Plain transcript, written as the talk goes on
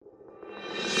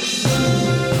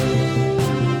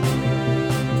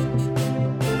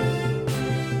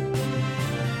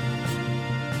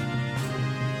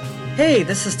Hey,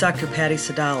 this is Dr. Patty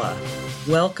Sadala.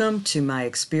 Welcome to my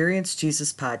Experience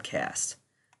Jesus podcast.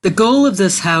 The goal of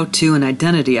this how-to and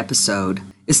identity episode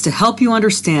is to help you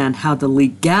understand how the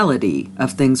legality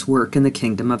of things work in the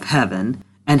kingdom of heaven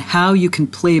and how you can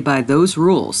play by those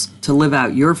rules to live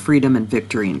out your freedom and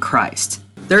victory in Christ.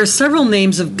 There are several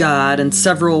names of God and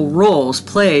several roles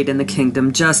played in the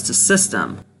kingdom justice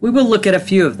system. We will look at a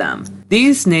few of them.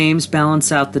 These names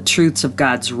balance out the truths of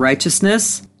God's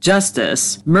righteousness,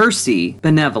 justice, mercy,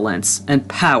 benevolence, and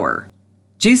power.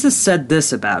 Jesus said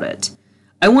this about it: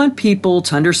 I want people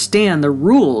to understand the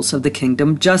rules of the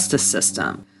kingdom justice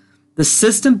system. The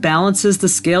system balances the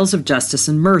scales of justice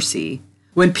and mercy.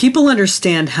 When people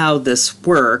understand how this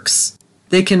works,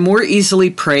 they can more easily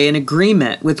pray in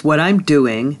agreement with what I'm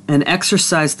doing and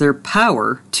exercise their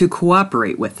power to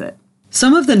cooperate with it.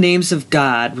 Some of the names of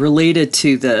God related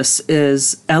to this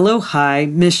is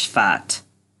Elohai Mishpat,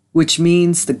 which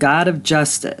means the God of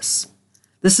justice.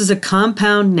 This is a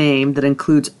compound name that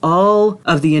includes all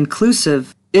of the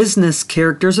inclusive isness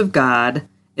characters of God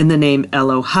in the name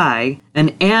Elohai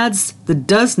and adds the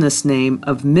doesness name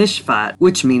of Mishpat,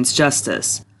 which means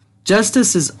justice.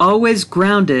 Justice is always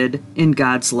grounded in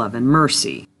God's love and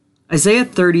mercy. Isaiah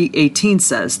 30:18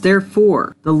 says,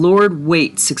 Therefore the Lord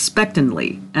waits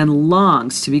expectantly and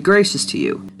longs to be gracious to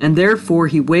you, and therefore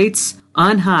he waits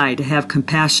on high to have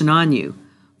compassion on you.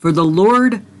 For the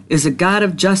Lord is a God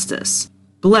of justice.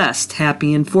 Blessed,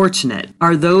 happy, and fortunate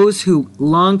are those who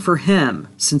long for him,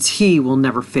 since he will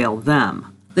never fail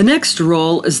them. The next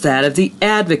role is that of the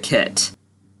advocate.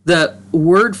 The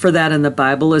word for that in the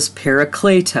Bible is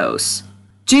parakletos.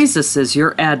 Jesus is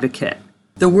your advocate.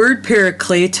 The word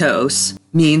parakletos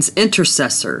means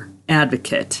intercessor,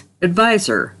 advocate,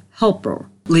 advisor, helper,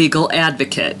 legal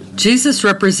advocate. Jesus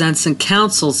represents and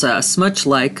counsels us much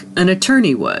like an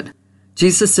attorney would.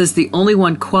 Jesus is the only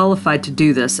one qualified to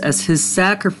do this, as his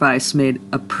sacrifice made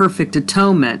a perfect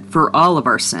atonement for all of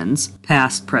our sins,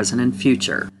 past, present, and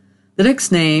future. The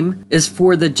next name is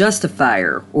for the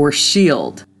justifier, or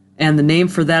shield, and the name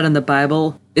for that in the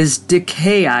Bible is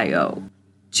Dikaio.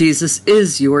 Jesus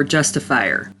is your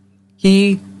justifier.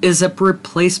 He is a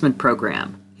replacement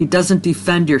program. He doesn't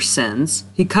defend your sins.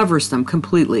 He covers them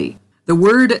completely. The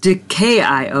word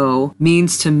Dikaio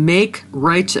means to make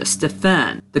righteous,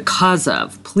 defend, the cause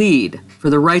of, plead for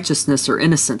the righteousness or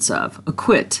innocence of,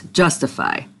 acquit,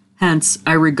 justify. Hence,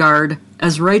 I regard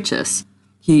as righteous.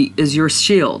 He is your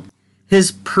shield.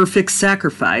 His perfect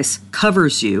sacrifice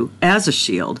covers you as a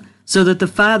shield, so that the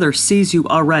Father sees you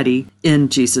already in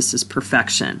Jesus'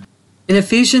 perfection. In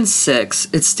Ephesians 6,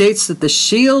 it states that the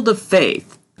shield of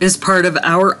faith is part of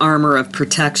our armor of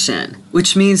protection,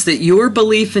 which means that your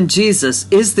belief in Jesus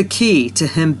is the key to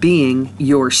him being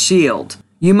your shield.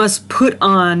 You must put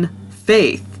on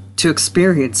faith to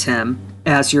experience him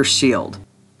as your shield.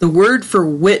 The word for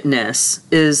witness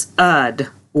is ad,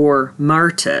 or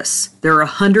martis. There are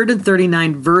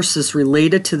 139 verses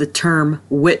related to the term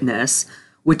witness,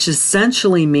 which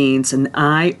essentially means an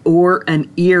eye or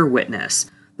an ear witness.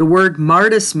 The word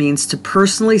martis means to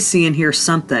personally see and hear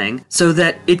something so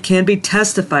that it can be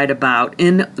testified about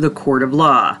in the court of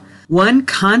law. One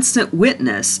constant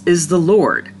witness is the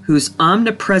Lord, whose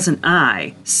omnipresent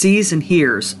eye sees and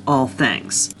hears all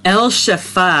things. El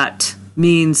Shaphat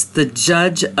means the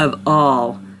judge of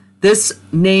all. This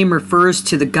name refers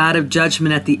to the God of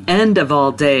judgment at the end of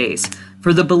all days.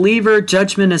 For the believer,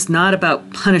 judgment is not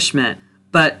about punishment,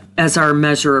 but as our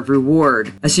measure of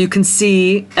reward. As you can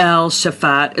see, El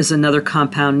Shaphat is another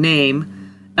compound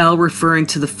name, El referring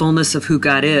to the fullness of who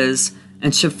God is,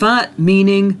 and Shaphat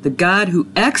meaning the God who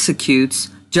executes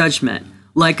judgment,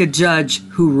 like a judge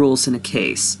who rules in a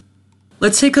case.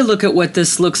 Let's take a look at what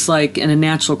this looks like in a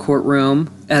natural courtroom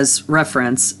as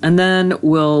reference, and then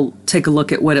we'll take a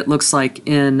look at what it looks like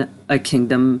in a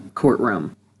kingdom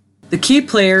courtroom. The key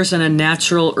players in a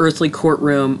natural earthly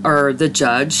courtroom are the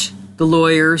judge, the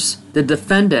lawyers, the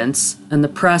defendants, and the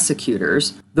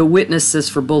prosecutors, the witnesses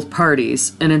for both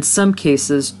parties, and in some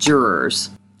cases, jurors.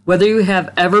 Whether you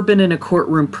have ever been in a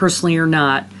courtroom personally or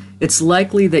not, it's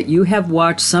likely that you have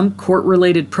watched some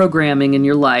court-related programming in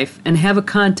your life and have a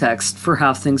context for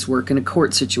how things work in a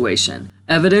court situation.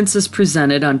 Evidence is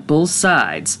presented on both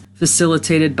sides,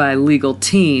 facilitated by legal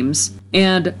teams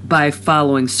and by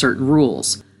following certain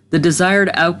rules. The desired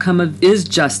outcome is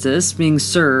justice being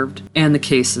served, and the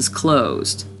case is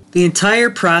closed. The entire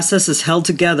process is held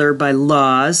together by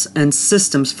laws and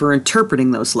systems for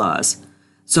interpreting those laws.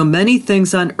 So many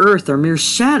things on earth are mere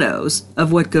shadows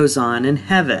of what goes on in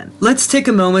heaven. Let's take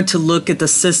a moment to look at the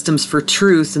systems for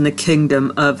truth in the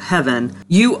kingdom of heaven.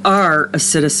 You are a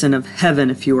citizen of heaven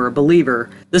if you are a believer.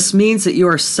 This means that you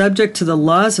are subject to the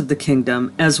laws of the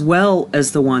kingdom as well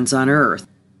as the ones on earth.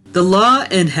 The law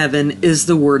in heaven is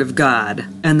the Word of God,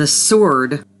 and the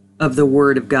sword of the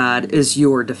Word of God is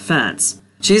your defense.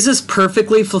 Jesus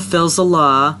perfectly fulfills the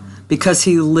law because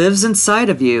he lives inside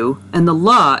of you, and the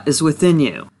law is within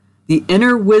you. The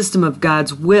inner wisdom of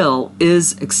God's will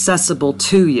is accessible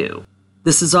to you.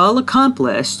 This is all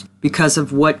accomplished because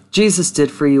of what Jesus did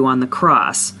for you on the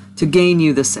cross to gain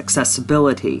you this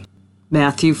accessibility.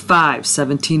 Matthew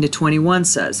 5:17-21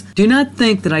 says, "Do not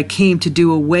think that I came to do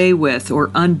away with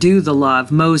or undo the law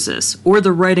of Moses or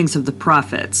the writings of the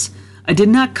prophets. I did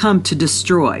not come to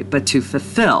destroy, but to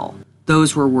fulfill."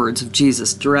 Those were words of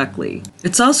Jesus directly.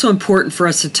 It's also important for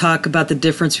us to talk about the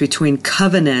difference between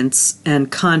covenants and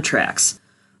contracts.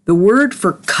 The word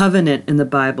for covenant in the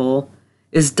Bible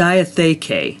is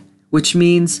diatheke, which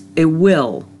means a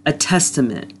will, a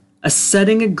testament, a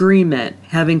setting agreement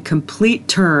having complete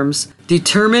terms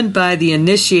determined by the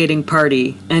initiating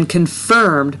party and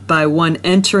confirmed by one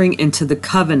entering into the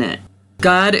covenant.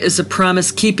 God is a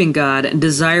promise-keeping God and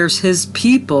desires his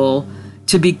people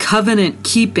to be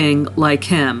covenant-keeping like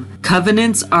him.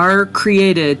 Covenants are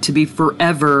created to be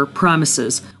forever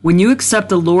promises. When you accept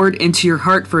the Lord into your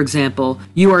heart, for example,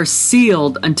 you are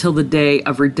sealed until the day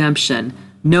of redemption.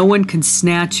 No one can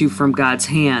snatch you from God's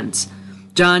hands.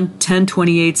 John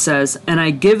 10:28 says, "And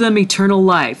I give them eternal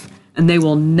life, and they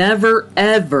will never,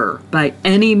 ever, by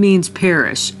any means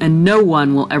perish, and no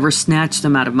one will ever snatch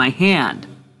them out of my hand."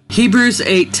 Hebrews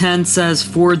 8:10 says,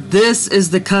 "For this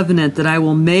is the covenant that I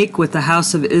will make with the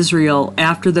house of Israel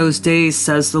after those days,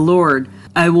 says the Lord.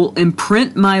 I will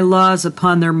imprint my laws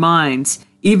upon their minds,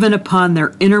 even upon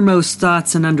their innermost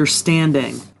thoughts and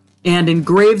understanding, and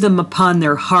engrave them upon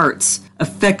their hearts,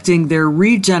 affecting their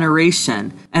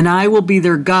regeneration, and I will be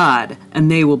their God, and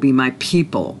they will be my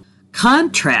people."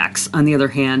 Contracts, on the other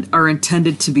hand, are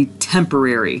intended to be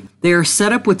temporary. They are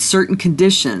set up with certain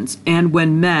conditions, and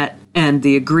when met, end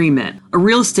the agreement. A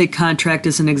real estate contract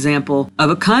is an example of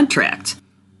a contract.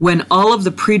 When all of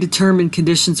the predetermined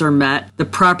conditions are met, the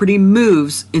property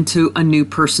moves into a new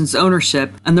person's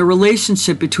ownership, and the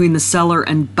relationship between the seller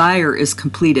and buyer is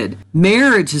completed.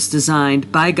 Marriage is designed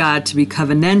by God to be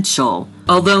covenantal.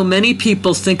 Although many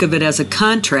people think of it as a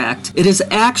contract, it is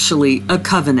actually a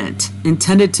covenant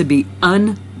intended to be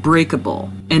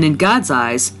unbreakable. And in God's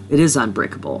eyes, it is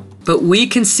unbreakable. But we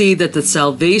can see that the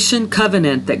salvation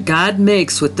covenant that God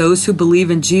makes with those who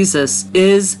believe in Jesus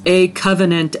is a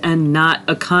covenant and not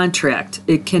a contract.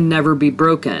 It can never be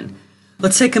broken.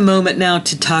 Let's take a moment now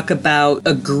to talk about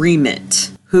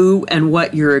agreement. Who and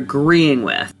what you're agreeing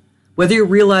with. Whether you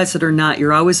realize it or not,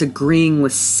 you're always agreeing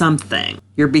with something.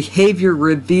 Your behavior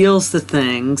reveals the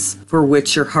things for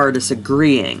which your heart is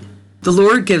agreeing. The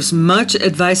Lord gives much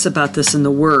advice about this in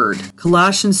the Word.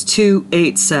 Colossians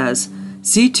 2:8 says,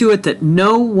 "See to it that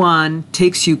no one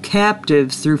takes you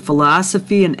captive through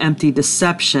philosophy and empty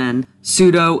deception,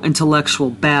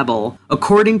 pseudo-intellectual babble,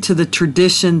 according to the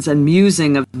traditions and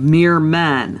musing of mere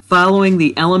men, following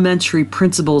the elementary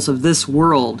principles of this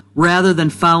world, rather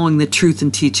than following the truth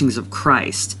and teachings of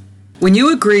Christ." When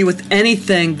you agree with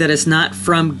anything that is not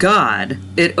from God,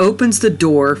 it opens the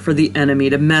door for the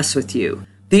enemy to mess with you.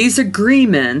 These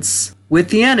agreements with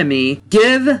the enemy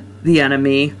give the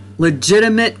enemy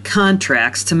legitimate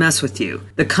contracts to mess with you.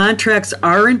 The contracts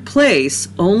are in place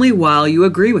only while you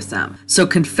agree with them. So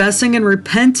confessing and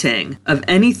repenting of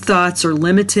any thoughts or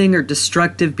limiting or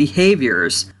destructive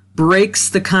behaviors breaks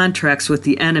the contracts with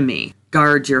the enemy.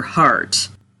 Guard your heart.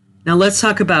 Now let's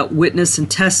talk about witness and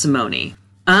testimony.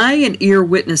 Eye and ear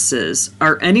witnesses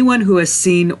are anyone who has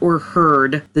seen or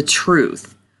heard the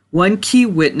truth. One key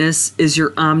witness is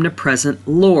your omnipresent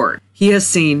Lord. He has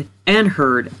seen and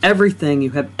heard everything you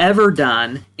have ever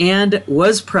done and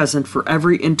was present for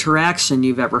every interaction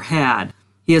you've ever had.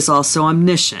 He is also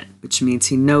omniscient, which means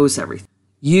he knows everything.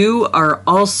 You are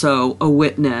also a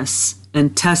witness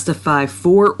and testify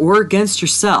for or against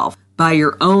yourself by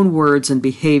your own words and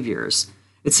behaviors.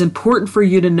 It's important for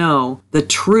you to know the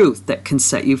truth that can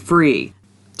set you free.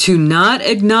 To not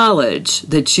acknowledge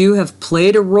that you have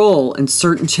played a role in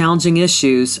certain challenging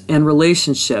issues and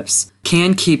relationships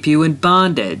can keep you in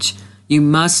bondage. You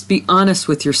must be honest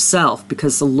with yourself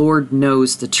because the Lord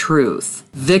knows the truth.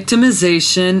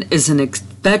 Victimization is an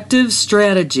effective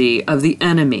strategy of the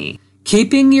enemy.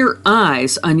 Keeping your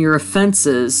eyes on your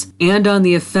offenses and on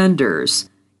the offenders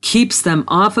keeps them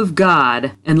off of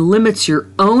God and limits your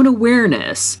own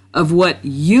awareness of what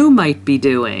you might be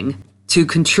doing to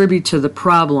contribute to the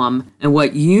problem and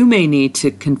what you may need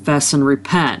to confess and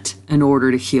repent in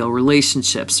order to heal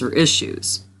relationships or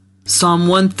issues. Psalm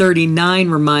 139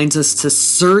 reminds us to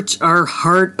search our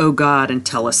heart, O God, and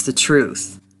tell us the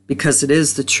truth, because it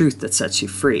is the truth that sets you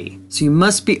free. So you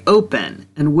must be open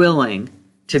and willing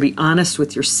to be honest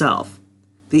with yourself.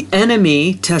 The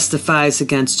enemy testifies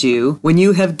against you when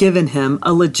you have given him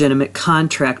a legitimate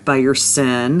contract by your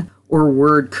sin or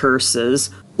word curses,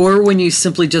 or when you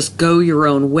simply just go your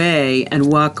own way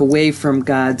and walk away from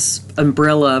God's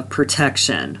umbrella of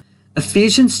protection.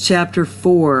 Ephesians chapter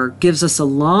 4 gives us a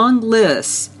long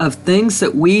list of things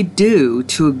that we do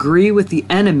to agree with the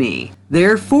enemy,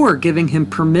 therefore giving him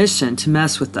permission to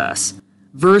mess with us.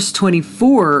 Verse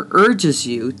 24 urges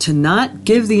you to not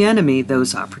give the enemy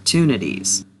those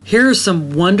opportunities. Here are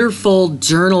some wonderful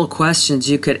journal questions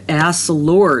you could ask the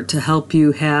Lord to help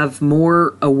you have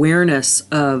more awareness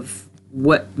of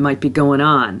what might be going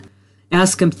on.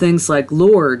 Ask him things like,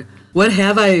 Lord, what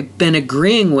have I been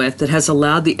agreeing with that has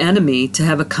allowed the enemy to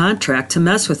have a contract to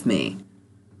mess with me?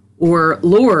 Or,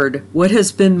 Lord, what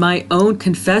has been my own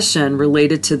confession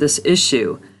related to this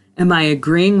issue? Am I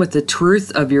agreeing with the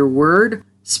truth of your word,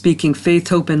 speaking faith,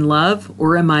 hope, and love?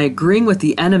 Or am I agreeing with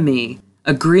the enemy,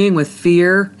 agreeing with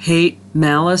fear, hate,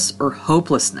 malice, or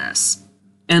hopelessness?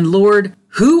 And Lord,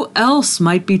 who else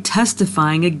might be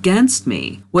testifying against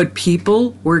me? What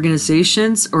people,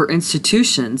 organizations, or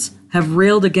institutions have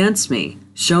railed against me?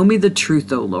 Show me the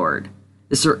truth, O Lord.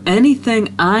 Is there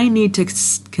anything I need to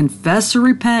confess or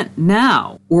repent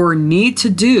now or need to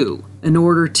do in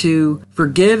order to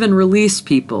forgive and release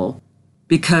people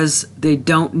because they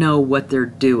don't know what they're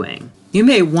doing? You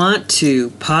may want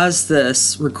to pause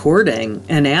this recording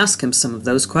and ask him some of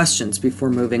those questions before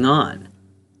moving on.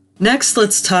 Next,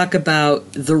 let's talk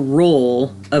about the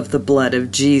role of the blood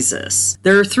of Jesus.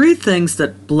 There are three things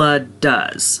that blood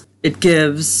does. It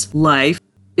gives life,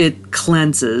 it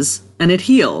cleanses, and it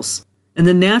heals. In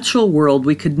the natural world,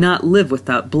 we could not live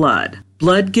without blood.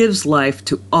 Blood gives life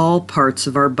to all parts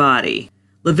of our body.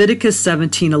 Leviticus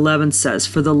 17:11 says,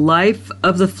 "For the life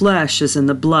of the flesh is in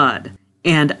the blood,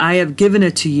 and I have given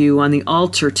it to you on the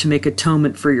altar to make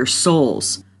atonement for your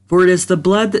souls. For it is the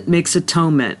blood that makes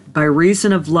atonement by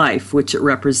reason of life which it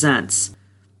represents."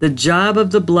 The job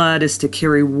of the blood is to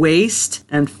carry waste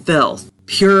and filth,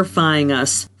 purifying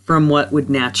us from what would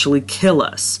naturally kill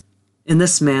us. In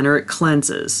this manner, it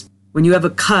cleanses. When you have a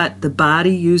cut, the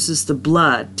body uses the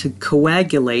blood to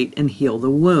coagulate and heal the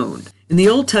wound. In the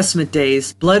Old Testament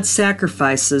days, blood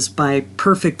sacrifices by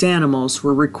perfect animals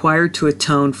were required to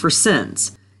atone for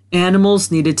sins.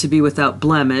 Animals needed to be without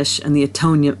blemish, and the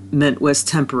atonement was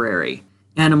temporary.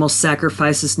 Animal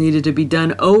sacrifices needed to be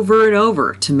done over and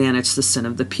over to manage the sin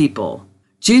of the people.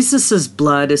 Jesus'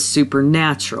 blood is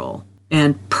supernatural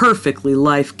and perfectly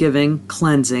life-giving,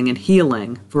 cleansing, and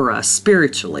healing for us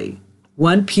spiritually.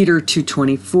 1 Peter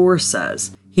 2:24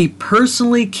 says, "He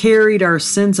personally carried our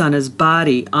sins on his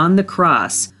body on the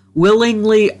cross,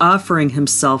 willingly offering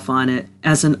himself on it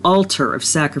as an altar of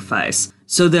sacrifice,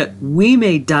 so that we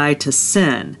may die to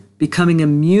sin, becoming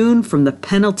immune from the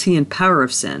penalty and power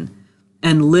of sin,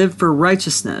 and live for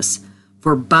righteousness.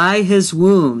 For by his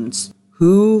wounds,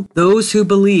 those who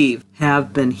believe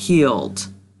have been healed."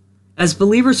 As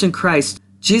believers in Christ,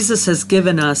 Jesus has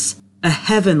given us a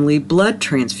heavenly blood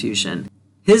transfusion.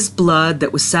 His blood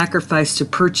that was sacrificed to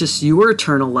purchase your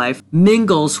eternal life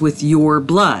mingles with your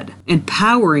blood,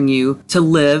 empowering you to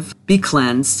live, be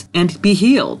cleansed, and be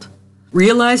healed.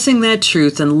 Realizing that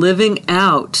truth and living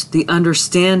out the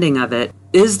understanding of it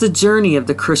is the journey of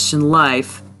the Christian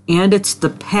life, and it's the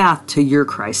path to your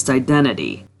Christ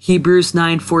identity. Hebrews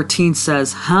 9:14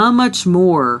 says, "How much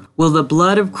more will the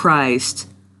blood of Christ,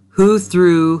 who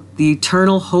through the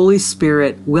eternal Holy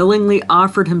Spirit willingly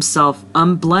offered himself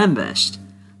unblemished,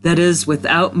 that is,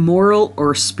 without moral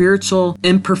or spiritual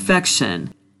imperfection,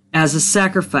 as a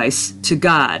sacrifice to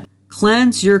God,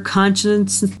 cleanse your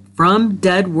conscience from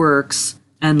dead works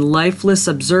and lifeless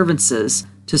observances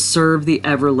to serve the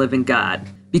ever-living God."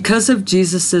 Because of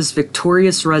Jesus'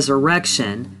 victorious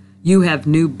resurrection, you have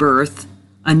new birth,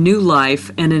 a new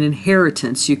life, and an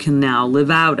inheritance you can now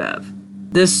live out of.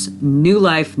 This new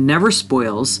life never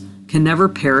spoils, can never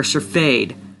perish or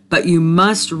fade, but you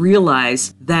must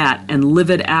realize that and live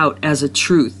it out as a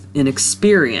truth in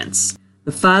experience.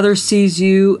 The Father sees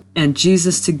you and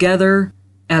Jesus together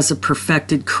as a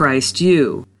perfected Christ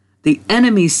you. The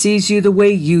enemy sees you the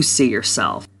way you see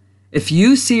yourself. If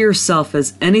you see yourself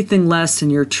as anything less than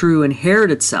your true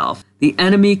inherited self, the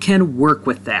enemy can work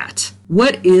with that.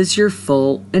 What is your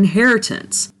full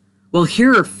inheritance? Well,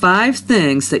 here are 5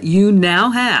 things that you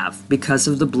now have because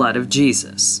of the blood of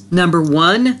Jesus. Number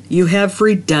 1, you have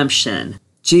redemption.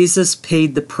 Jesus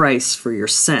paid the price for your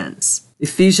sins.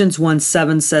 Ephesians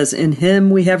 1:7 says, "In him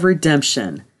we have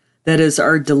redemption, that is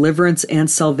our deliverance and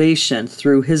salvation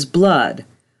through his blood,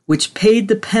 which paid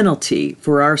the penalty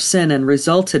for our sin and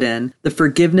resulted in the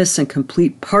forgiveness and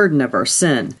complete pardon of our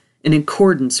sin in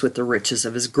accordance with the riches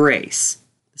of his grace."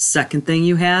 The second thing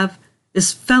you have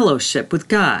is fellowship with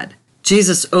God.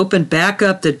 Jesus opened back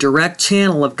up the direct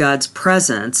channel of God's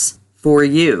presence for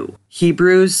you.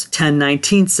 Hebrews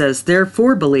 10:19 says,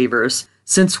 "Therefore, believers,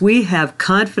 since we have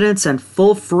confidence and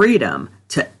full freedom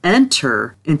to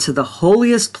enter into the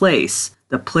holiest place,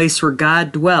 the place where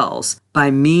God dwells,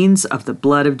 by means of the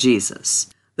blood of Jesus."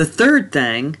 The third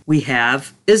thing we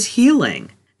have is healing,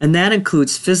 and that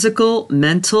includes physical,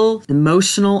 mental,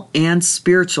 emotional, and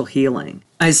spiritual healing.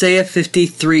 Isaiah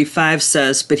 53:5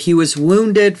 says, "But he was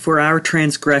wounded for our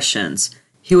transgressions.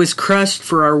 He was crushed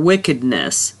for our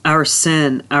wickedness, our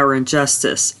sin, our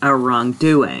injustice, our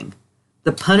wrongdoing.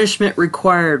 The punishment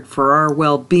required for our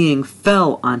well-being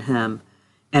fell on him,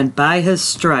 and by his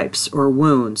stripes or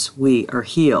wounds we are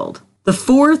healed." The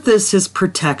fourth is his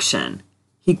protection.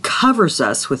 He covers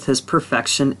us with his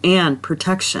perfection and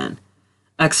protection.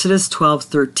 Exodus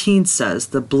 12:13 says,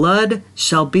 "The blood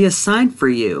shall be a sign for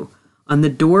you on the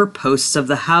doorposts of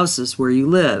the houses where you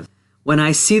live. When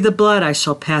I see the blood, I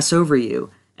shall pass over you,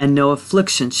 and no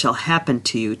affliction shall happen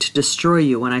to you to destroy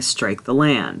you when I strike the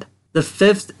land." The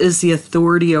fifth is the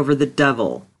authority over the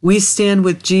devil. We stand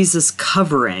with Jesus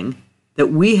covering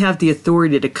that we have the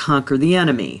authority to conquer the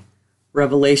enemy.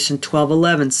 Revelation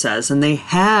 12:11 says, "And they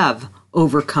have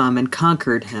overcome and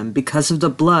conquered him because of the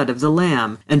blood of the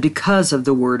Lamb and because of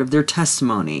the word of their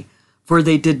testimony. For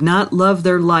they did not love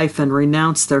their life and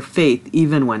renounce their faith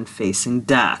even when facing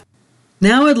death."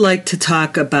 Now I'd like to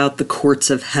talk about the courts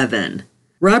of heaven.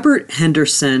 Robert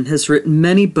Henderson has written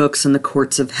many books on the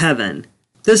courts of heaven.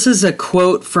 This is a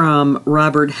quote from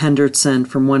Robert Henderson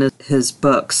from one of his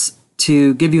books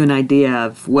to give you an idea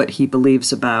of what he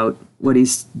believes about what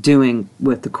he's doing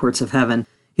with the courts of heaven.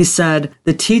 He said,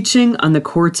 "The teaching on the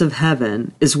courts of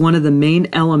heaven is one of the main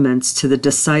elements to the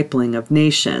discipling of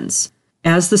nations.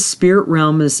 As the spirit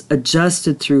realm is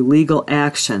adjusted through legal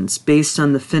actions based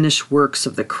on the finished works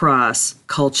of the cross,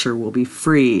 culture will be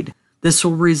freed. This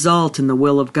will result in the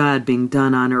will of God being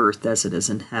done on earth as it is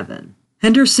in heaven."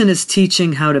 Henderson is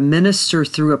teaching how to minister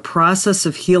through a process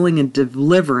of healing and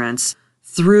deliverance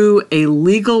through a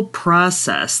legal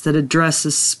process that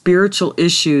addresses spiritual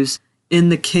issues in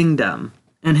the kingdom,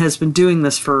 and has been doing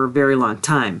this for a very long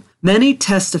time. Many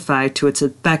testify to its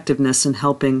effectiveness in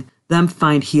helping them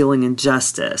find healing and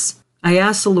justice. I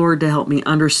asked the Lord to help me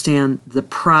understand the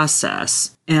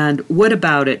process and what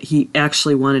about it he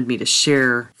actually wanted me to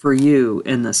share for you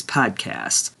in this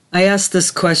podcast. I asked this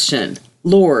question: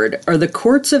 Lord, are the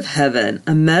courts of heaven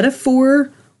a metaphor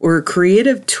or a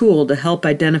creative tool to help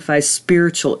identify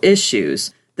spiritual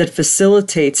issues that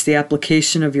facilitates the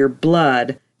application of your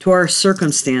blood to our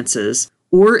circumstances,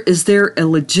 or is there a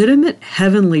legitimate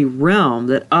heavenly realm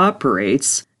that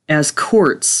operates as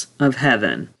courts of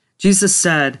heaven? Jesus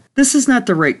said, "This is not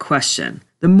the right question.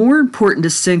 The more important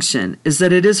distinction is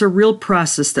that it is a real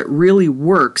process that really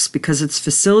works because it's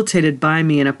facilitated by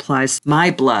me and applies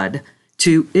my blood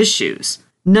to issues.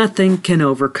 Nothing can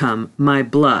overcome my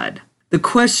blood." The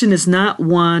question is not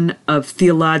one of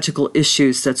theological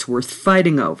issues that's worth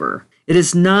fighting over. It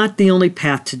is not the only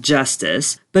path to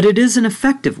justice, but it is an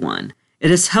effective one.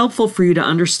 It is helpful for you to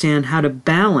understand how to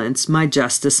balance my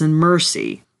justice and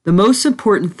mercy. The most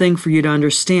important thing for you to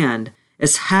understand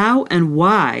is how and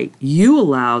why you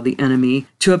allow the enemy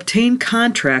to obtain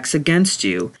contracts against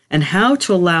you and how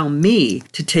to allow me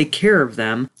to take care of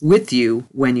them with you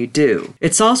when you do.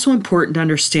 It's also important to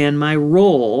understand my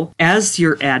role as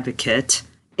your advocate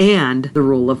and the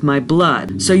role of my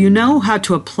blood, so you know how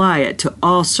to apply it to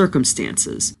all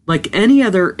circumstances. Like any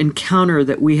other encounter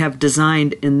that we have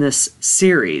designed in this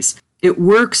series, it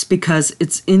works because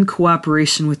it's in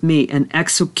cooperation with me and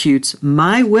executes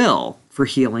my will for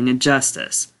healing and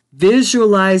justice.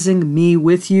 Visualizing me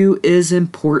with you is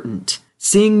important.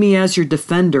 Seeing me as your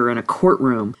defender in a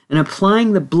courtroom and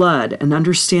applying the blood and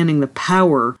understanding the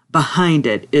power behind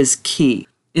it is key.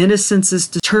 Innocence is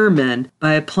determined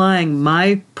by applying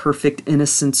my perfect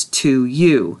innocence to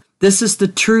you. This is the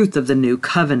truth of the new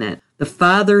covenant. The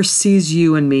Father sees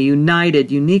you and me united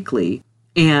uniquely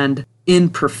and in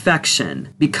perfection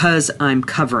because I'm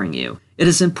covering you. It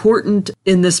is important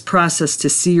in this process to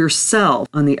see yourself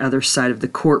on the other side of the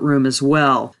courtroom as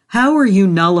well. How are you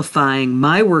nullifying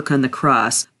my work on the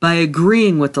cross by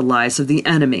agreeing with the lies of the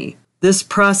enemy? This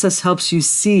process helps you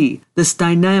see this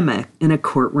dynamic in a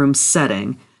courtroom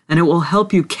setting, and it will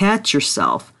help you catch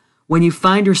yourself when you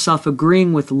find yourself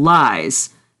agreeing with lies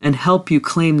and help you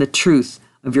claim the truth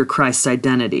of your Christ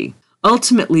identity.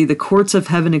 Ultimately, the Courts of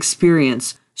Heaven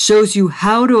experience shows you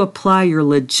how to apply your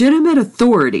legitimate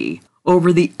authority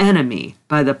over the enemy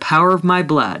by the power of my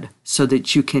blood so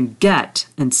that you can get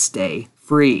and stay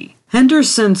free.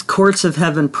 Henderson's Courts of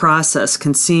Heaven process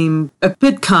can seem a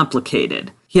bit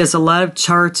complicated. He has a lot of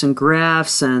charts and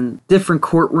graphs and different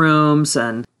courtrooms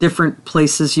and different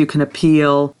places you can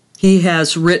appeal. He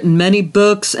has written many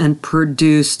books and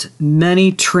produced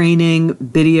many training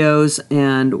videos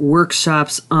and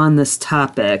workshops on this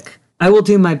topic. I will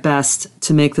do my best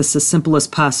to make this as simple as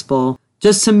possible,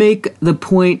 just to make the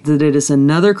point that it is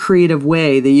another creative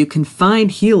way that you can find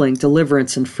healing,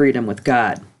 deliverance, and freedom with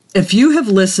God. If you have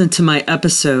listened to my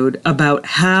episode about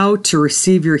how to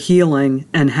receive your healing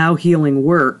and how healing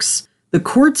works, the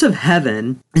Courts of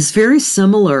Heaven is very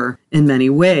similar in many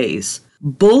ways.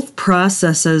 Both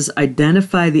processes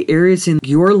identify the areas in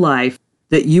your life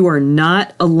that you are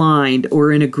not aligned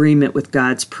or in agreement with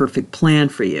God's perfect plan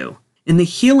for you. In the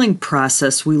healing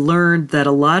process, we learned that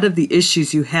a lot of the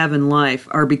issues you have in life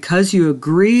are because you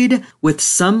agreed with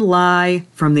some lie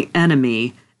from the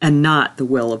enemy and not the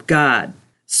will of God.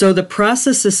 So the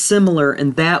process is similar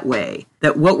in that way,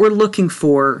 that what we're looking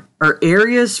for are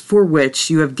areas for which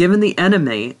you have given the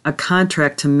enemy a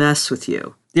contract to mess with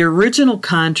you. The original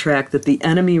contract that the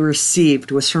enemy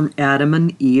received was from Adam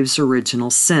and Eve's original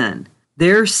sin.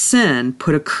 Their sin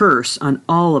put a curse on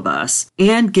all of us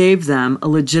and gave them a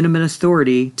legitimate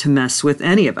authority to mess with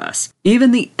any of us.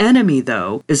 Even the enemy,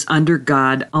 though, is under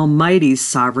God Almighty's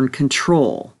sovereign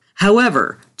control.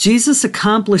 However, Jesus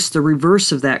accomplished the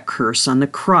reverse of that curse on the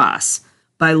cross.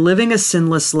 By living a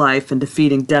sinless life and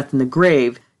defeating death in the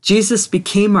grave, Jesus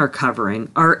became our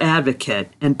covering, our advocate,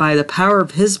 and by the power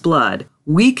of his blood,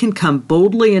 we can come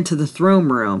boldly into the throne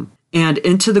room and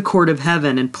into the court of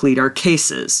heaven and plead our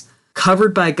cases.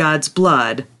 Covered by God's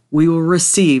blood, we will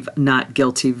receive not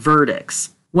guilty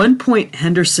verdicts. One point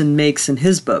Henderson makes in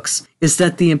his books is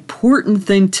that the important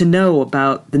thing to know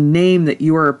about the name that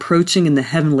you are approaching in the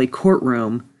heavenly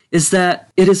courtroom is that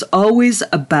it is always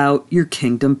about your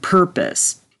kingdom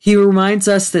purpose. He reminds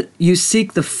us that you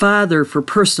seek the Father for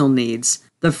personal needs,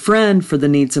 the friend for the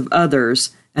needs of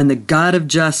others, and the God of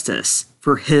justice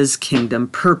for his kingdom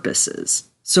purposes.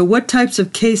 So what types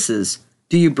of cases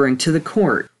do you bring to the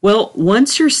court? Well,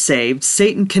 once you're saved,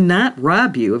 Satan cannot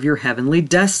rob you of your heavenly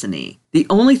destiny. The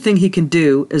only thing he can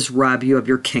do is rob you of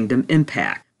your kingdom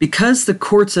impact. Because the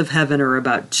courts of heaven are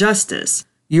about justice,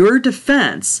 your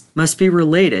defense must be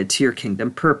related to your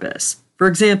kingdom purpose. For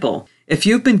example, if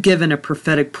you've been given a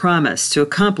prophetic promise to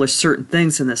accomplish certain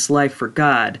things in this life for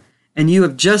God, and you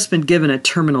have just been given a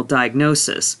terminal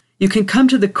diagnosis, you can come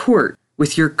to the court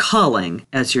with your calling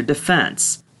as your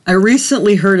defense. I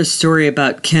recently heard a story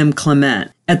about Kim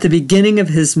Clement. At the beginning of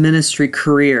his ministry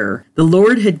career, the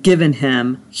Lord had given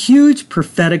him huge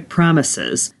prophetic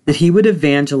promises that he would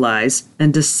evangelize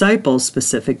and disciple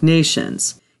specific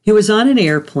nations. He was on an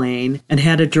airplane and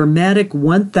had a dramatic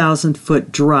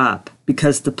 1,000-foot drop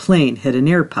because the plane hit an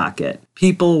air pocket.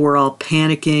 People were all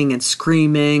panicking and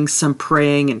screaming, some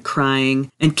praying and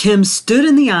crying, and Kim stood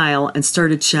in the aisle and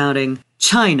started shouting,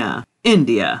 "China,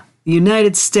 India, the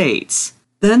United States."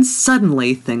 Then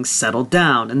suddenly things settled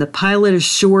down, and the pilot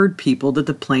assured people that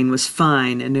the plane was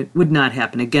fine and it would not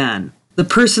happen again. The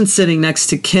person sitting next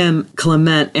to Kim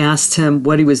Clement asked him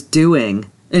what he was doing,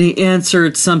 and he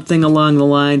answered something along the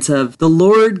lines of, "The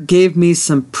Lord gave me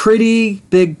some pretty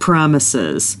big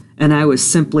promises, and I was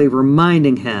simply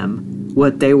reminding him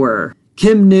what they were."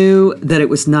 Kim knew that it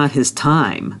was not his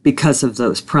time because of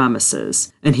those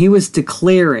promises, and he was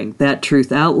declaring that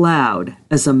truth out loud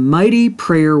as a mighty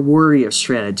prayer warrior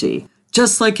strategy.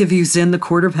 Just like if he was in the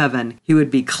court of heaven, he would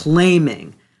be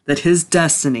claiming that his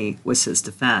destiny was his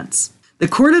defense. The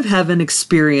court of heaven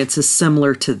experience is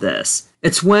similar to this.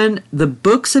 It's when the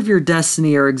books of your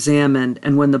destiny are examined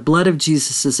and when the blood of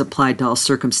Jesus is applied to all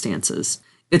circumstances.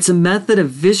 It's a method of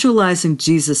visualizing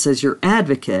Jesus as your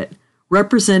advocate,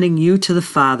 representing you to the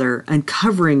Father and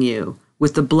covering you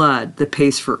with the blood that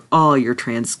pays for all your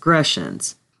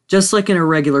transgressions. Just like in a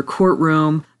regular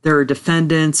courtroom, there are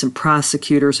defendants and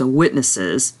prosecutors and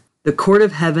witnesses. The court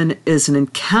of heaven is an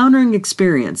encountering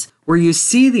experience where you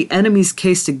see the enemy's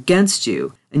case against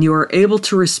you and you are able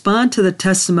to respond to the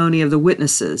testimony of the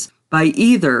witnesses by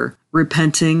either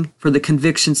repenting for the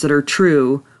convictions that are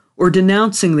true or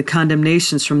denouncing the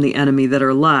condemnations from the enemy that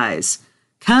are lies,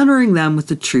 countering them with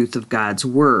the truth of God's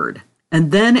word,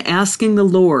 and then asking the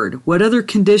Lord what other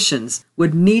conditions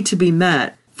would need to be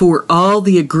met for all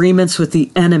the agreements with the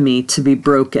enemy to be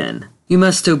broken. You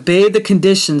must obey the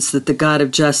conditions that the God of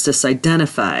justice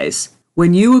identifies.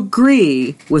 When you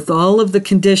agree with all of the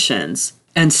conditions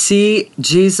and see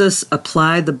Jesus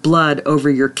apply the blood over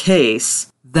your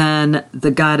case, then the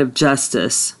God of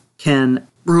justice can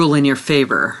rule in your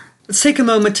favor. Let's take a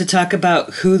moment to talk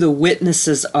about who the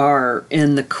witnesses are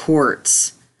in the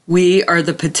courts. We are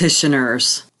the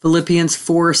petitioners. Philippians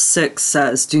 4:6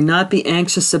 says, "Do not be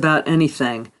anxious about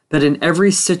anything, but in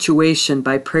every situation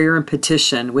by prayer and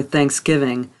petition with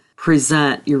thanksgiving,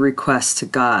 present your requests to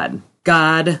God."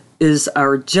 God is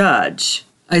our judge.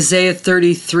 Isaiah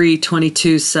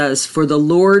 33:22 says, "For the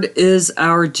Lord is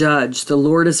our judge, the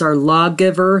Lord is our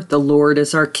lawgiver, the Lord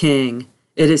is our king.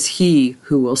 It is he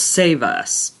who will save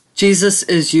us." Jesus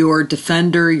is your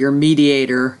defender, your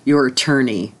mediator, your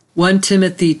attorney. 1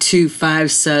 Timothy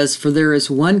 2:5 says, "For there is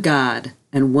one God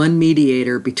and one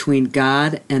mediator between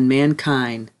God and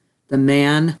mankind, the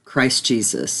man Christ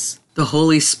Jesus." The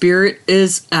Holy Spirit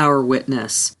is our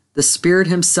witness. The Spirit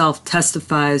himself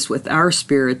testifies with our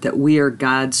spirit that we are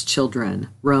God's children.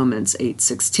 Romans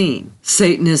 8:16.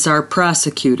 Satan is our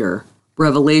prosecutor.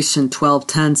 Revelation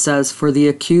 12:10 says, "For the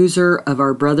accuser of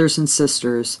our brothers and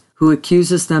sisters, who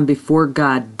accuses them before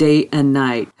God day and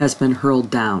night, has been hurled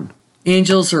down."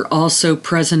 Angels are also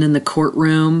present in the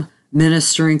courtroom,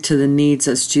 ministering to the needs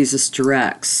as Jesus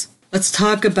directs. Let's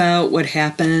talk about what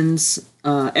happens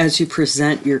as you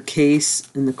present your case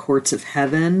in the courts of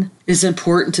heaven. It is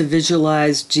important to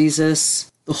visualize Jesus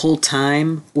the whole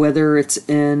time, whether it's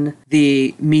in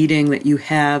the meeting that you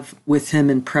have with him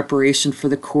in preparation for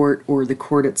the court or the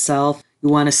court itself. You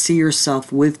want to see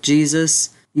yourself with Jesus.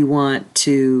 You want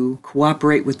to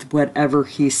cooperate with whatever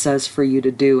he says for you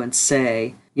to do and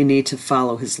say. You need to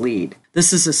follow his lead.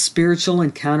 This is a spiritual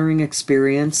encountering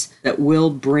experience that will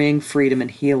bring freedom and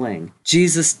healing.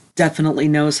 Jesus definitely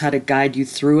knows how to guide you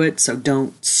through it, so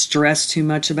don't stress too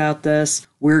much about this.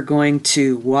 We're going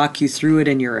to walk you through it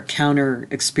in your encounter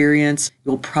experience.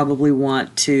 You'll probably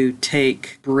want to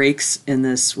take breaks in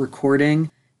this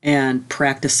recording and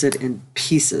practice it in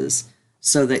pieces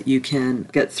so that you can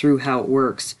get through how it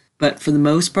works. But for the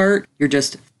most part, you're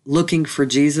just looking for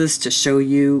Jesus to show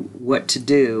you what to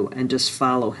do and just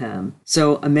follow him.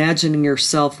 So imagining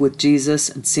yourself with Jesus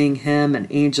and seeing him and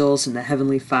angels and the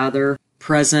Heavenly Father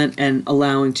present and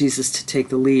allowing Jesus to take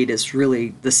the lead is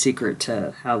really the secret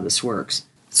to how this works.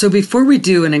 So before we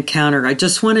do an encounter, I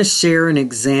just want to share an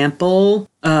example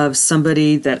of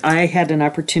somebody that I had an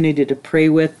opportunity to pray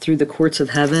with through the courts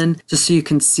of heaven, just so you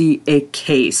can see a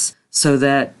case, so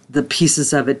that the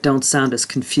pieces of it don't sound as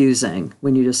confusing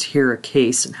when you just hear a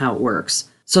case and how it works.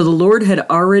 So the Lord had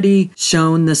already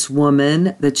shown this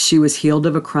woman that she was healed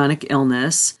of a chronic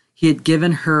illness. He had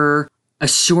given her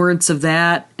assurance of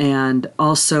that and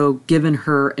also given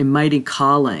her a mighty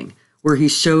calling, where he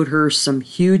showed her some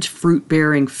huge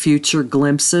fruit-bearing future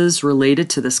glimpses related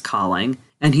to this calling.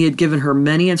 And he had given her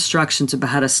many instructions about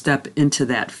how to step into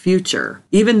that future.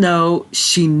 Even though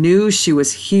she knew she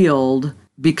was healed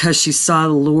because she saw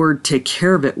the Lord take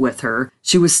care of it with her,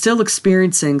 she was still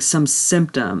experiencing some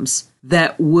symptoms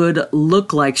that would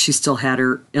look like she still had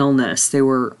her illness. They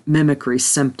were mimicry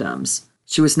symptoms.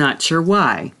 She was not sure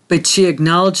why, but she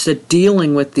acknowledged that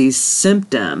dealing with these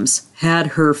symptoms had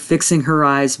her fixing her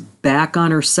eyes back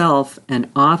on herself and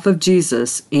off of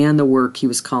Jesus and the work he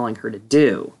was calling her to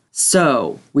do.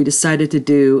 So we decided to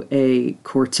do a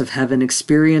Courts of Heaven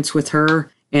experience with her,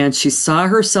 and she saw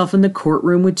herself in the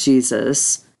courtroom with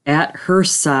Jesus at her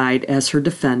side as her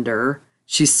defender.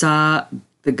 She saw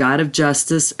the God of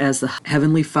justice as the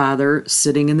Heavenly Father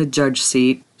sitting in the judge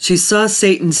seat. She saw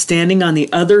Satan standing on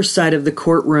the other side of the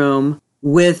courtroom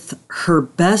with her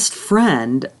best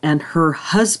friend and her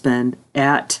husband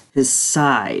at his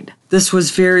side. This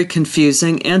was very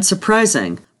confusing and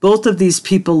surprising. Both of these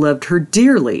people loved her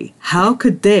dearly. How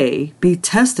could they be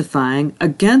testifying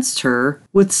against her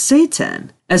with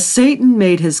Satan? As Satan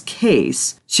made his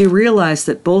case, she realized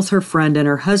that both her friend and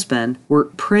her husband were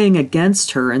praying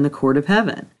against her in the court of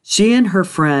heaven. She and her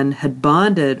friend had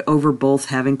bonded over both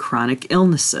having chronic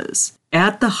illnesses.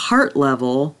 At the heart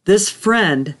level, this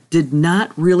friend did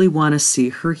not really want to see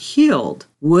her healed.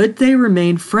 Would they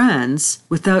remain friends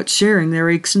without sharing their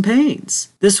aches and pains?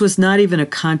 This was not even a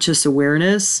conscious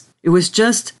awareness. It was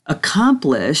just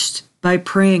accomplished by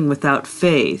praying without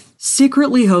faith,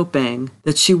 secretly hoping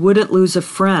that she wouldn't lose a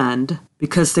friend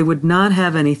because they would not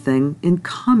have anything in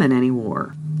common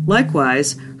anymore.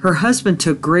 Likewise, her husband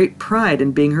took great pride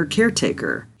in being her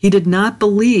caretaker. He did not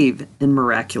believe in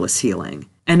miraculous healing.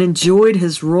 and enjoyed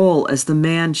his role as the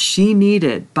man she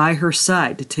needed by her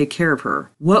side to take care of her.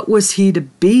 What was he to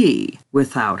be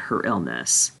without her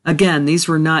illness? Again, these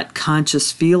were not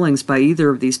conscious feelings by either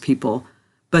of these people,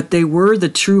 but they were the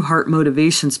true heart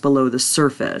motivations below the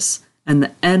surface, and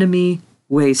the enemy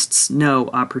wastes no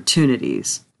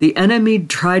opportunities. The enemy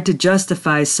tried to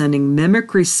justify sending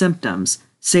mimicry symptoms,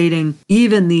 stating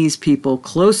even these people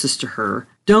closest to her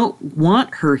don't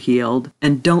want her healed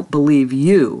and don't believe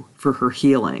you for her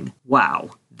healing. Wow,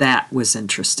 that was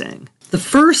interesting. The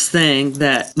first thing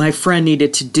that my friend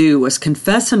needed to do was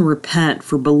confess and repent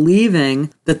for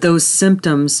believing that those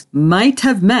symptoms might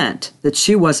have meant that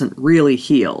she wasn't really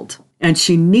healed. And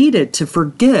she needed to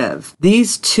forgive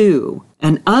these two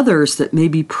and others that may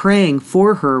be praying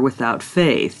for her without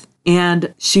faith.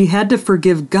 And she had to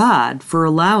forgive God for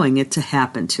allowing it to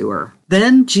happen to her.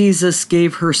 Then Jesus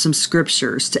gave her some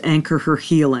scriptures to anchor her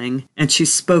healing, and she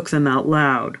spoke them out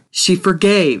loud. She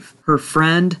forgave her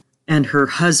friend and her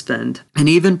husband, and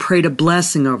even prayed a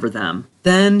blessing over them.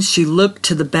 Then she looked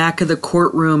to the back of the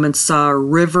courtroom and saw a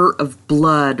river of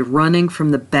blood running from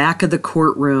the back of the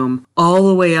courtroom all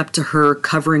the way up to her,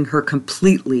 covering her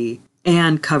completely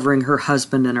and covering her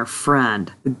husband and her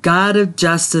friend. The God of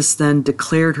justice then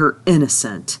declared her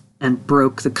innocent and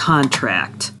broke the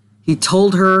contract. He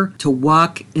told her to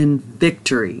walk in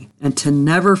victory and to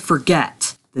never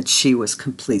forget that she was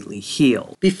completely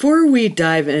healed. Before we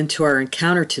dive into our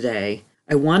encounter today,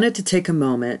 I wanted to take a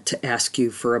moment to ask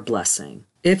you for a blessing.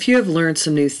 If you have learned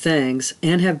some new things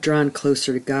and have drawn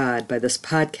closer to God by this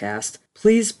podcast,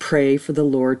 please pray for the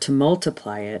Lord to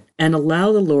multiply it and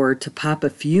allow the Lord to pop a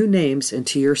few names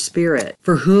into your spirit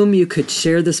for whom you could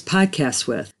share this podcast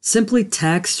with. Simply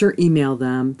text or email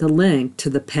them the link to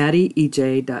the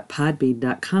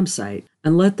pattyej.podbean.com site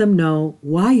and let them know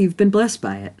why you've been blessed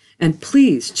by it. And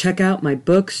please check out my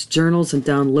books, journals, and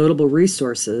downloadable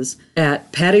resources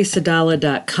at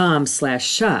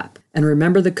pattysadala.com/shop. And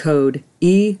remember the code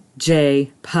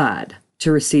EJPOD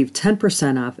to receive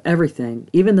 10% off everything,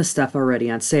 even the stuff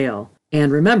already on sale.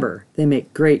 And remember, they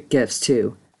make great gifts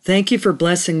too. Thank you for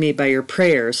blessing me by your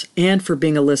prayers and for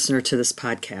being a listener to this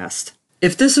podcast.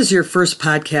 If this is your first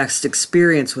podcast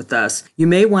experience with us, you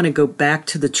may want to go back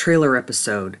to the trailer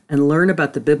episode and learn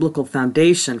about the biblical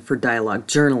foundation for dialogue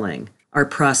journaling, our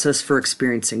process for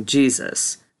experiencing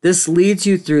Jesus. This leads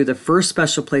you through the first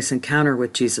special place encounter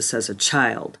with Jesus as a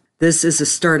child. This is a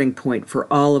starting point for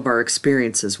all of our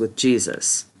experiences with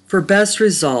Jesus. For best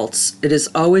results, it is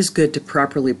always good to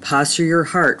properly posture your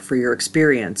heart for your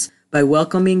experience by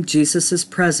welcoming Jesus'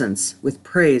 presence with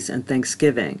praise and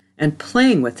thanksgiving, and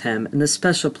playing with him in the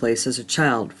special place as a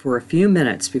child for a few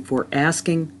minutes before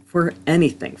asking for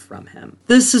anything from him.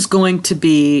 This is going to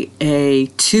be a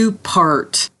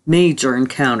 2-part major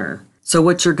encounter. So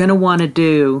what you're going to want to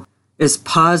do is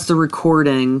pause the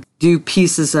recording, do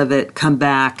pieces of it, come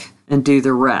back, and do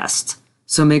the rest.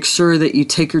 So make sure that you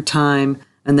take your time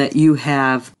and that you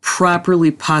have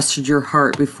properly postured your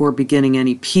heart before beginning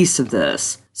any piece of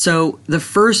this. So the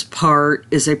first part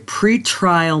is a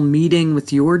pre-trial meeting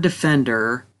with your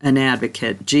defender and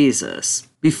advocate, Jesus.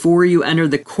 Before you enter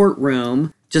the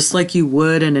courtroom, just like you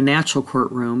would in a natural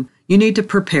courtroom, you need to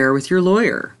prepare with your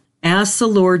lawyer. Ask the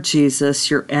Lord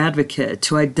Jesus, your advocate,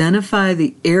 to identify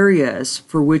the areas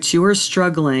for which you are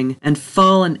struggling and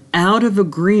fallen out of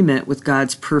agreement with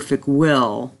God's perfect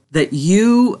will, that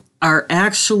you are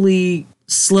actually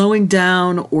slowing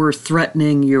down or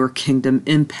threatening your kingdom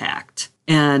impact.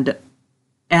 And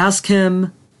ask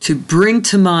him to bring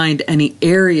to mind any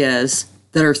areas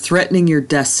that are threatening your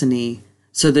destiny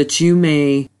so that you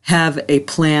may have a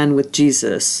plan with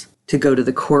Jesus to go to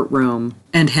the courtroom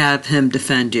and have him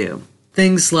defend you.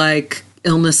 Things like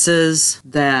illnesses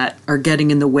that are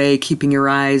getting in the way, keeping your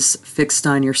eyes fixed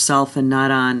on yourself and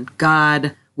not on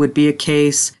God would be a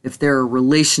case. If there are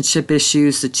relationship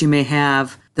issues that you may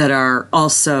have that are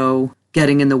also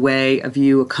getting in the way of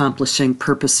you accomplishing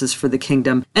purposes for the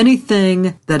kingdom,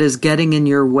 anything that is getting in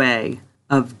your way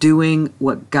of doing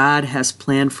what God has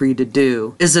planned for you to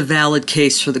do is a valid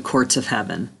case for the courts of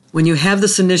heaven. When you have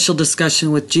this initial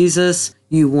discussion with Jesus,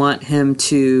 you want him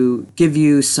to give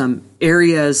you some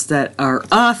areas that are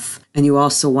off, and you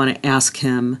also want to ask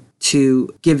him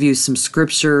to give you some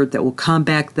scripture that will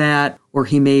combat that, or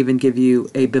he may even give you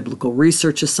a biblical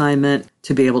research assignment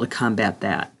to be able to combat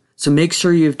that. So make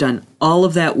sure you've done all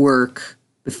of that work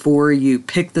before you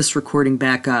pick this recording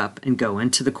back up and go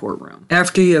into the courtroom.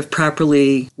 After you have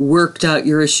properly worked out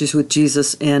your issues with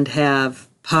Jesus and have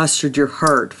postured your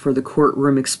heart for the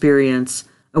courtroom experience,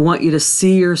 I want you to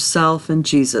see yourself and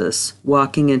Jesus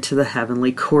walking into the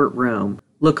heavenly courtroom.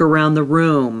 Look around the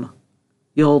room.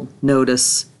 You'll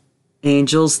notice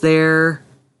angels there.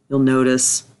 You'll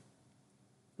notice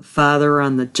the Father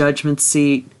on the judgment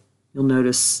seat. You'll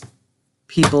notice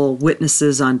people,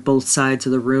 witnesses on both sides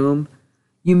of the room.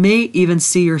 You may even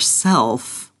see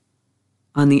yourself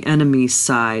on the enemy's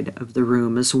side of the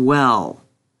room as well.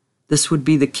 This would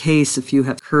be the case if you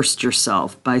have cursed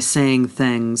yourself by saying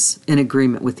things in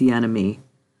agreement with the enemy.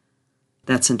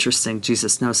 That's interesting.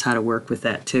 Jesus knows how to work with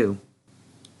that too.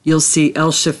 You'll see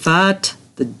El Shaphat,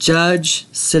 the judge,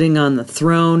 sitting on the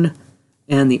throne,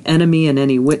 and the enemy and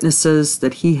any witnesses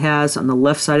that he has on the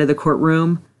left side of the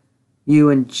courtroom. You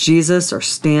and Jesus are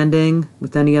standing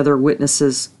with any other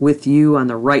witnesses with you on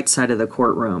the right side of the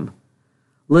courtroom.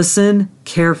 Listen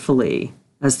carefully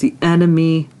as the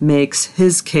enemy makes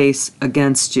his case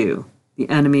against you. The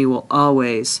enemy will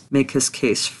always make his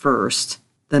case first.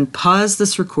 Then pause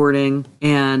this recording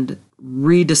and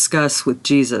rediscuss with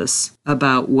Jesus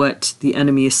about what the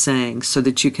enemy is saying so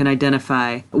that you can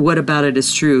identify what about it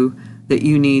is true that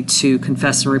you need to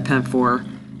confess and repent for,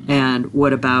 and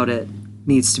what about it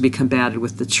needs to be combated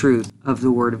with the truth of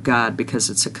the Word of God because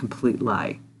it's a complete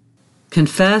lie.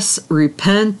 Confess,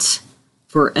 repent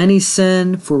for any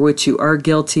sin for which you are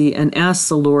guilty, and ask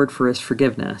the Lord for His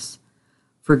forgiveness.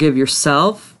 Forgive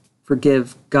yourself,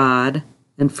 forgive God,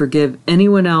 and forgive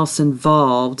anyone else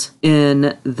involved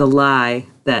in the lie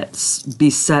that's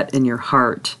beset in your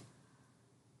heart.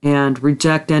 And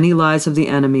reject any lies of the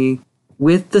enemy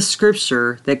with the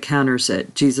scripture that counters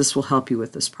it. Jesus will help you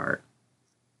with this part.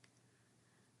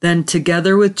 Then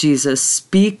together with Jesus,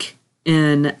 speak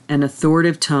in an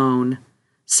authoritative tone,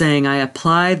 saying, I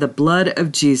apply the blood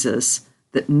of Jesus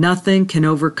that nothing can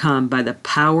overcome by the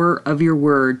power of your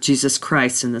word, Jesus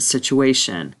Christ, in this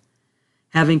situation.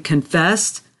 Having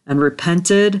confessed and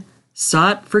repented,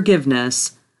 sought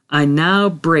forgiveness, I now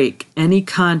break any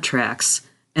contracts,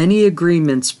 any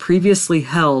agreements previously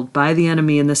held by the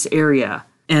enemy in this area,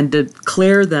 and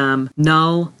declare them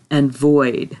null and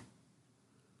void.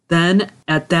 Then,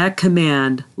 at that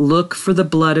command, look for the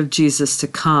blood of Jesus to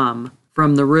come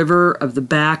from the river of the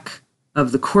back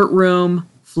of the courtroom,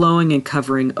 flowing and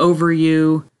covering over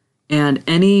you, and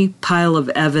any pile of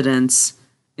evidence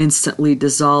instantly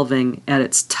dissolving at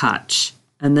its touch.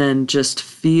 And then just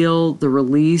feel the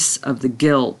release of the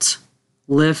guilt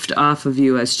lift off of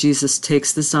you as Jesus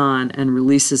takes this on and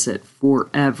releases it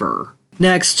forever.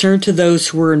 Next, turn to those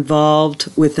who were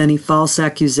involved with any false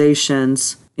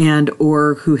accusations and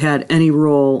or who had any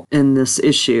role in this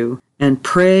issue, and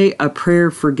pray a prayer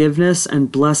of forgiveness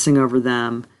and blessing over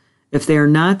them. If they are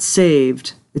not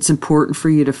saved, it's important for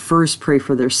you to first pray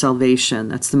for their salvation.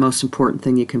 That's the most important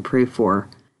thing you can pray for,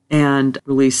 and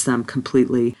release them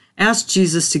completely. Ask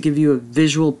Jesus to give you a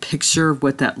visual picture of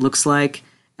what that looks like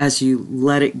as you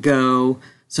let it go.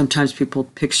 Sometimes people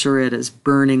picture it as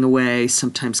burning away,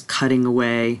 sometimes cutting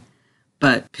away,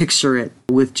 but picture it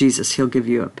with Jesus. He'll give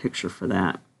you a picture for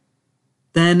that.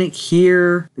 Then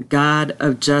hear the God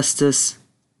of justice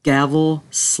gavel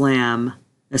slam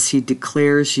as he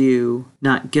declares you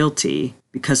not guilty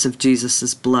because of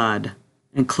Jesus' blood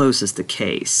and closes the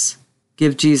case.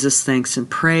 Give Jesus thanks and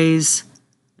praise,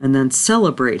 and then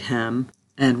celebrate him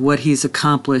and what he's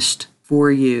accomplished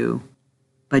for you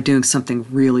by doing something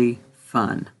really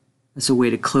fun as a way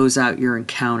to close out your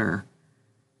encounter.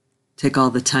 Take all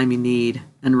the time you need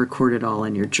and record it all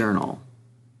in your journal.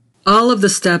 All of the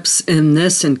steps in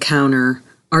this encounter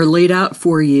are laid out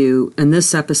for you in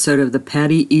this episode of the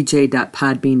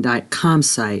pattyej.podbean.com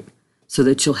site so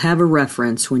that you'll have a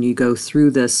reference when you go through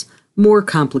this more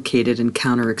complicated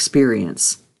encounter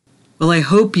experience. Well, I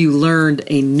hope you learned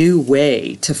a new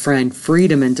way to find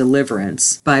freedom and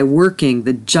deliverance by working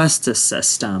the justice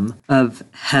system of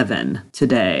heaven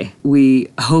today. We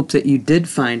hope that you did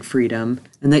find freedom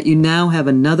and that you now have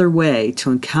another way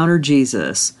to encounter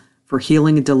Jesus for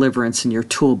healing and deliverance in your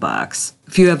toolbox.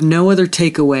 If you have no other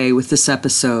takeaway with this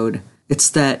episode, it's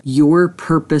that your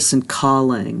purpose and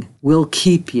calling will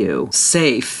keep you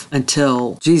safe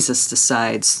until Jesus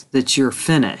decides that you're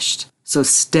finished. So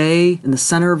stay in the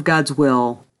center of God's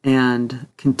will and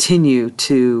continue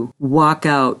to walk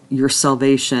out your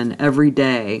salvation every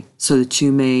day so that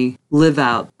you may live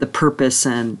out the purpose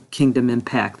and kingdom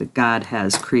impact that God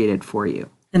has created for you.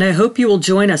 And I hope you will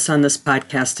join us on this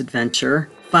podcast adventure.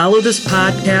 Follow this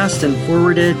podcast and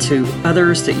forward it to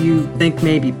others that you think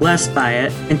may be blessed by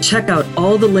it. And check out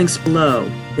all the links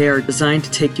below. They are designed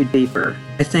to take you deeper.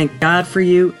 I thank God for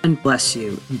you and bless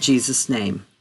you in Jesus' name.